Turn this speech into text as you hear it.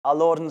Our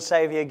Lord and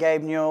Savior,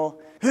 Gabe Newell.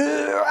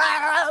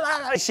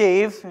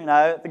 Sheev, you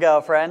know, the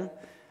girlfriend.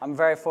 I'm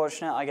very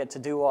fortunate I get to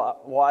do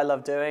what I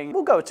love doing.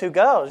 We'll go with 2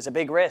 girls. It's a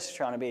big risk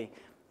trying to be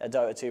a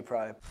Dota 2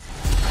 pro.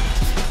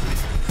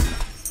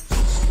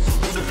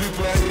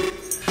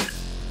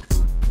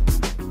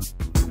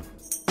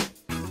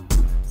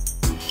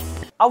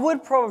 I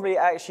would probably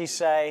actually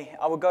say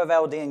I would go with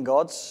LD and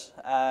Gods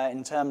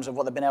in terms of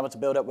what they've been able to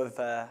build up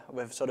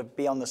with sort of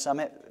Beyond the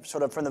Summit,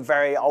 sort of from the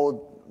very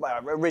old,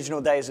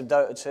 original days of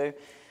Dota 2,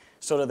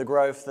 sort of the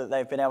growth that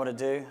they've been able to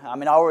do. I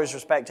mean, I always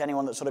respect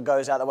anyone that sort of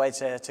goes out the way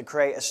to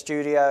create a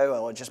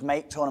studio or just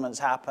make tournaments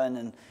happen,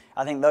 and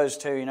I think those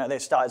two, you know,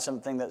 they've started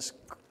something that's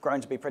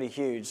grown to be pretty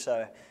huge.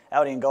 So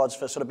LD and Gods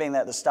for sort of being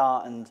there at the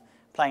start and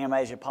playing a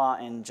major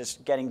part in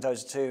just getting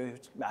Dota 2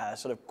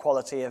 sort of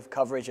quality of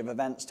coverage of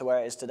events to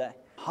where it is today.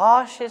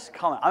 Harshest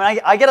comment. I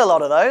mean, I get a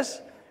lot of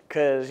those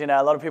because, you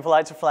know, a lot of people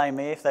like to flame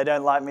me if they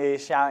don't like me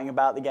shouting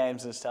about the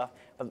games and stuff.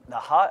 But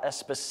a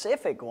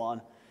specific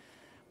one,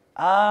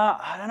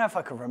 I don't know if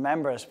I could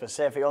remember a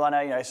specific. All I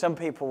know, you know, some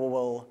people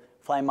will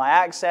flame my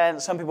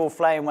accent. Some people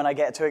flame when I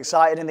get too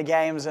excited in the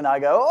games and I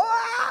go,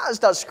 oh, I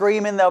start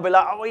screaming. They'll be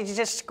like, oh, he's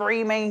just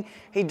screaming.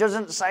 He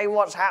doesn't say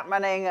what's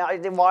happening.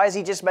 Why is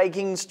he just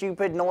making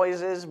stupid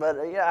noises? But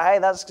yeah, hey,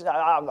 that's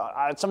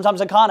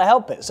sometimes I can't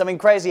help it. Something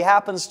crazy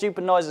happens.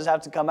 Stupid noises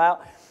have to come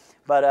out.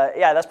 But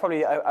yeah, that's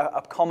probably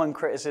a common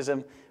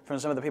criticism from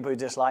some of the people who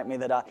dislike me,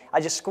 that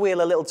I just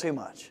squeal a little too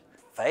much.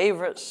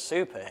 Favorite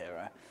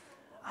superhero?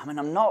 I mean,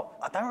 I'm not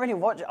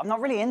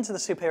really into the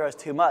superheroes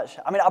too much.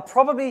 I mean, I'll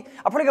probably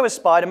go with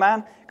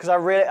Spider-Man, because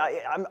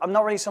I'm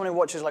not really someone who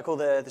watches like all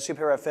the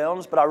superhero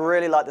films, but I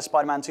really like the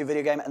Spider-Man 2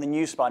 video game and the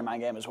new Spider-Man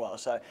game as well.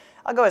 So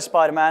I'll go with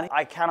Spider-Man.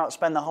 I cannot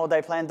spend the whole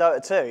day playing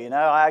Dota 2, you know?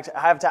 I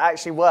have to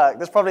actually work.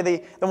 That's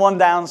probably the one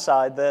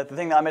downside, the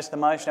thing that I miss the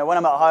most. You know, when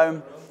I'm at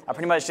home, I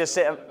pretty much just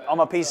sit on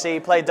my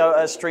PC, play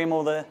Dota, stream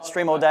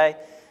all day.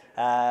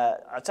 I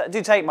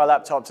do take my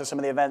laptop to some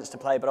of the events to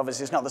play, but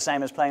obviously it's not the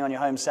same as playing on your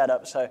home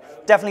setup, so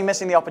definitely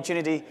missing the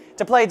opportunity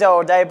to play Dota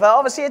all day, but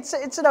obviously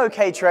it's an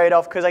okay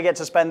trade-off because I get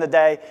to spend the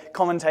day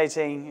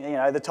commentating, you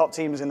know, the top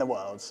teams in the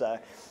world, so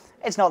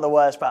it's not the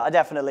worst, but I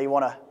definitely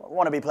want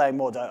to be playing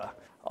more Dota.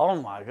 Oh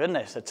my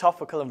goodness, a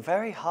topical and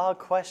very hard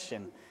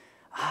question.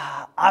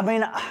 I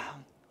mean,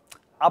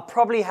 I'll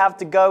probably have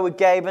to go with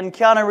Gabe, and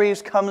Keanu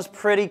Reeves comes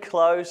pretty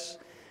close,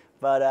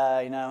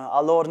 but you know,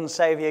 our Lord and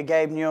Savior,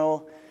 Gabe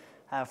Newell,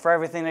 for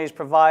everything that he's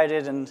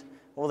provided and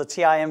all the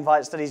TI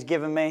invites that he's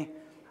given me.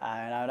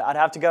 I'd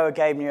have to go with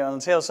Gabe Newell.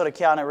 Until sort of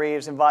Keanu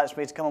Reeves invites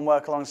me to come and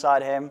work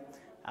alongside him,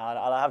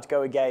 I'll have to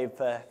go with Gabe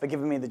for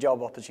giving me the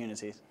job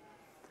opportunities.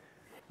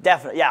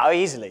 Definitely, yeah,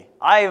 easily.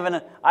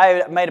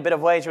 I made a bit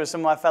of wager with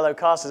some of my fellow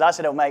casters. I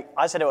said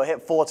it will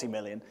hit 40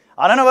 million.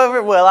 I don't know whether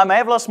it will. I may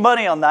have lost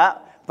money on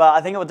that, but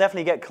I think it will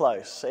definitely get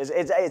close.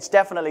 It's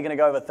definitely going to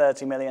go over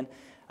 30 million.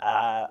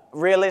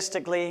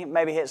 Realistically,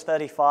 maybe hits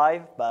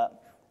 35, but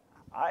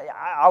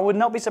I would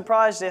not be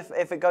surprised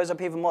if it goes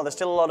up even more. There's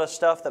still a lot of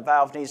stuff that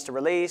Valve needs to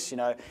release, you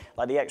know,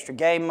 like the extra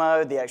game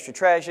mode, the extra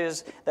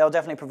treasures. They'll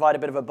definitely provide a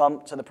bit of a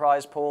bump to the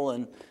prize pool,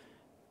 and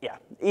yeah,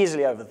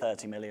 easily over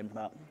 30 million,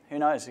 but who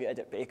knows?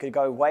 It could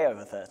go way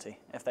over 30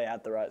 if they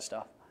add the right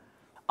stuff.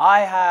 I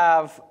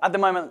have, at the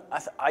moment,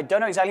 I don't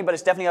know exactly, but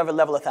it's definitely over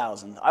level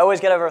 1,000. I always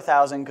get over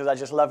 1,000 because I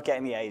just love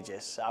getting the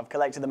Aegis. I've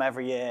collected them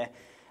every year.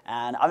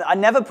 And I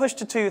never pushed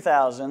to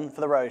 2,000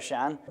 for the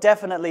Roshan.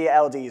 Definitely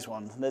LD's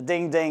one, the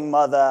ding ding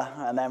mother,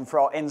 and then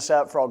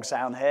insert frog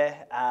sound here.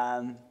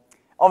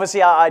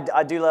 Obviously,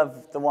 I do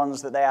love the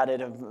ones that they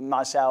added of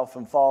myself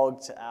and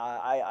Fogged.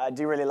 I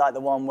do really like the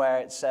one where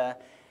it's,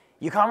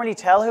 you can't really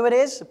tell who it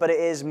is, but it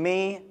is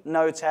me,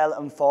 No-Tell,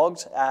 and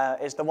Fogged.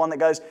 It's the one that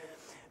goes,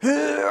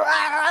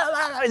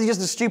 it's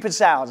just the stupid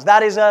sounds.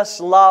 That is us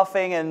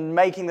laughing and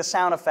making the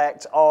sound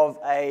effect of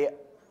a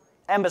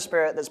Ember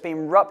Spirit that's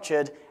been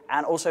ruptured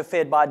and also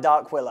feared by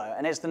Dark Willow.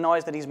 And it's the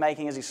noise that he's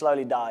making as he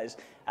slowly dies.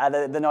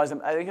 The noise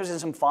that, I think it was in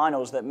some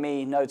finals that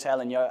me, No-Tell,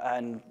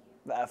 and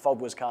Fob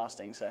was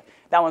casting. So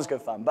that one's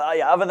good fun. But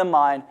yeah, other than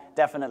mine,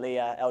 definitely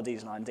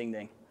LD's line, ding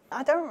ding.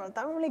 I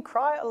don't really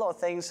cry at a lot of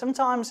things.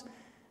 Sometimes,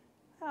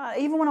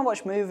 even when I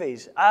watch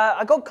movies,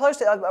 I got close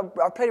to,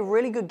 I played a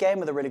really good game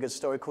with a really good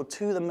story called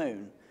To the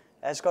Moon.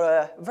 It's got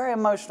a very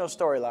emotional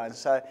storyline,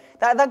 so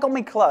that got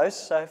me close.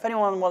 So if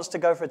anyone wants to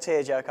go for a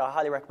tearjerker, I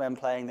highly recommend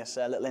playing this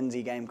little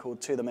indie game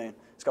called To the Moon.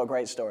 It's got a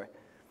great story.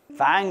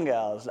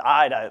 Fangirls?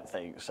 I don't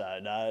think so,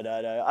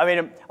 no. I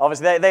mean,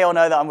 obviously, they all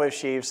know that I'm with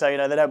Sheev, so, you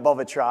know, they don't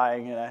bother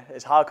trying, you know.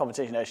 It's hard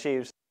competition, you know,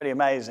 Sheev's pretty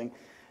amazing.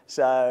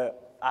 So,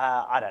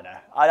 I don't know.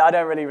 I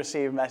don't really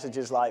receive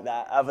messages like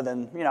that, other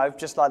than, you know,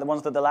 just like the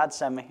ones that the lads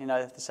send me, you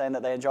know, saying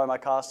that they enjoy my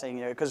casting,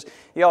 you know, because,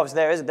 you know,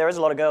 obviously there is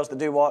a lot of girls that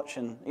do watch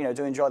and, you know,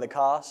 do enjoy the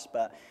cast,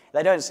 but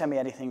they don't send me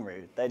anything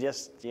rude. They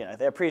just, you know,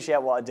 they appreciate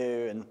what I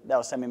do, and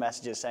they'll send me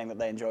messages saying that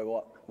they enjoy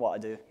what I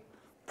do.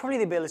 Probably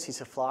the ability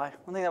to fly.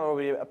 I think that would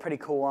be a pretty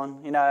cool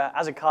one. You know,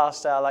 as a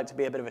caster, I like to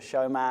be a bit of a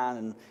showman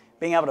and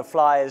being able to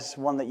fly is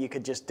one that you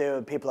could just do,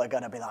 and people are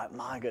going to be like,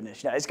 my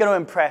goodness, it's going to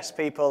impress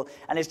people,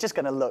 and it's just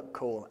going to look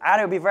cool. And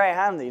it would be very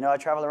handy. I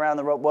travel around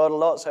the world a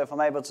lot, so if I'm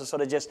able to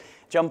sort of just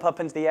jump up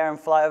into the air and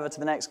fly over to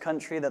the next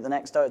country that the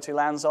next Dota 2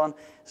 lands on,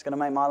 it's going to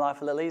make my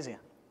life a little easier.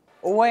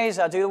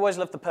 I do always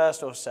love the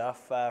personal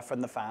stuff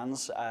from the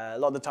fans. A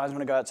lot of the times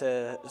when I go out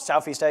to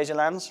Southeast Asia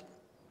lands,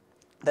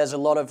 there's a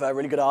lot of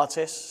really good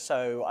artists,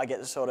 so I get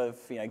to sort of,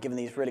 given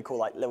these really cool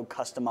little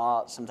custom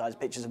art, sometimes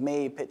pictures of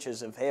me,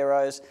 pictures of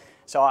heroes.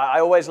 So I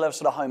always love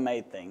sort of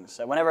homemade things.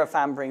 So whenever a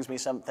fan brings me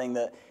something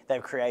that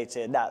they've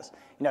created, that's,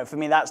 for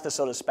me, that's the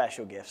sort of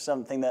special gift,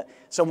 something that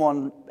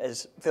someone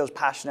feels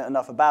passionate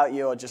enough about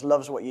you or just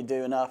loves what you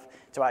do enough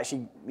to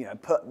actually,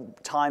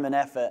 put time and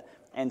effort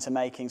into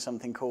making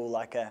something cool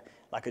like a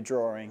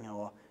drawing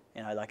or,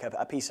 like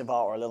a piece of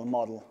art or a little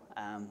model.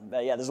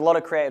 But yeah, there's a lot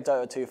of creative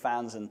Dota 2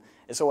 fans, and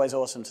it's always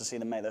awesome to see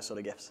them make those sort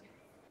of gifts.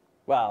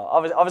 Well,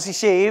 obviously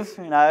Sheev,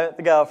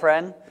 the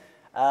girlfriend.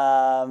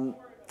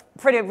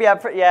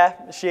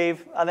 Sheev.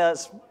 I think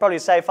that's probably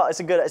safe.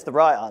 It's the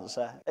right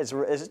answer. It's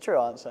a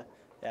true answer.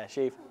 Yeah,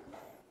 Sheev.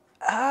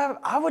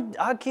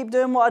 I'd keep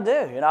doing what I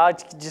do.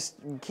 I'd just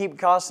keep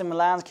casting my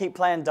lands, keep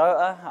playing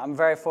Dota. I'm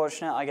very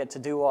fortunate. I get to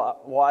do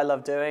what I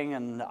love doing,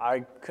 and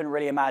I couldn't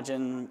really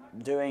imagine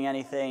doing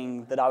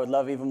anything that I would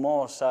love even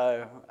more.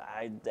 So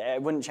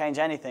it wouldn't change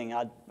anything.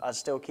 I'd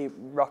still keep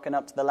rocking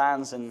up to the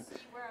lands and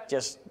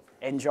just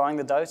enjoying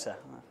the Dota.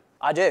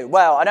 I do.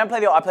 Well, I play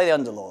the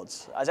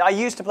Underlords. I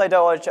used to play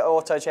Dota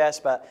Auto Chess,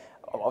 but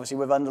obviously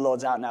with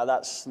Underlords out now,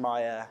 that's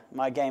my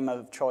game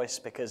of choice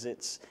because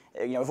it's,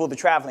 with all the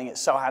traveling,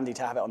 it's so handy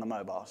to have it on the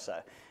mobile.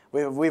 So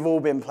we've all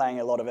been playing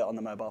a lot of it on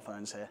the mobile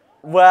phones here.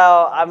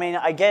 Well,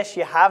 I guess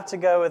you have to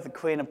go with the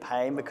Queen of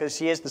Pain because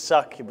she is the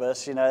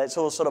succubus. It's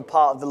all sort of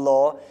part of the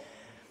lore.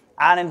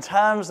 And in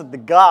terms of the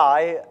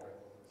guy,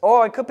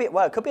 or it could be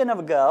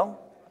another girl.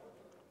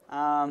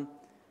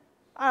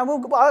 We'll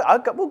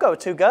go with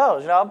two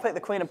girls. I'll pick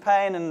the Queen of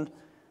Pain, and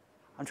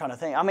I'm trying to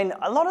think.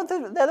 A lot of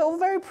them, they're all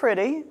very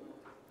pretty.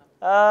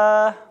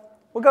 We'll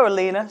go with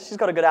Lena. She's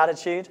got a good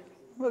attitude.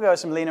 We'll go with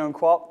some Lena and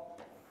Quap.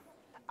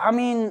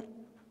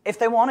 If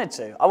they wanted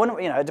to. I wouldn't,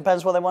 it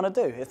depends what they want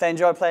to do. If they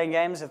enjoy playing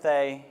games, if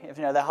their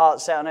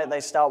heart's set on it,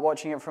 they start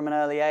watching it from an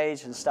early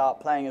age and start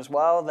playing as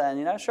well,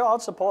 then, sure, I'll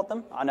support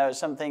them. I know it's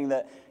something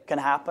that can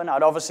happen.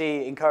 I'd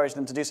obviously encourage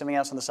them to do something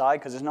else on the side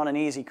because it's not an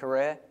easy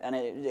career, and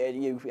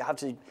you have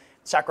to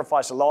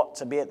sacrifice a lot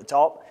to be at the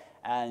top.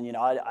 And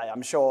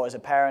I'm sure as a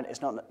parent,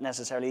 it's not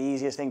necessarily the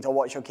easiest thing to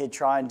watch your kid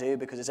try and do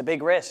because it's a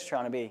big risk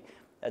trying to be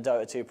a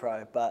Dota 2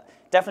 pro. But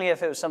definitely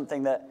if it was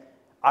something that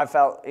I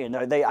felt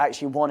they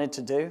actually wanted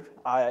to do,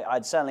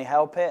 I'd certainly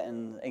help it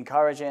and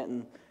encourage it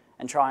and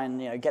try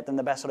and get them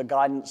the best sort of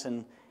guidance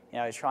and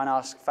try and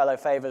ask fellow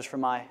favors from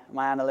my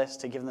analysts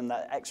to give them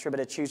that extra bit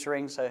of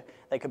tutoring so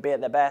they could be at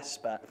their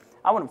best. But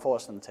I wouldn't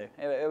force them to.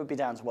 It would be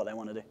down to what they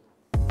want to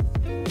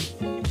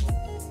do.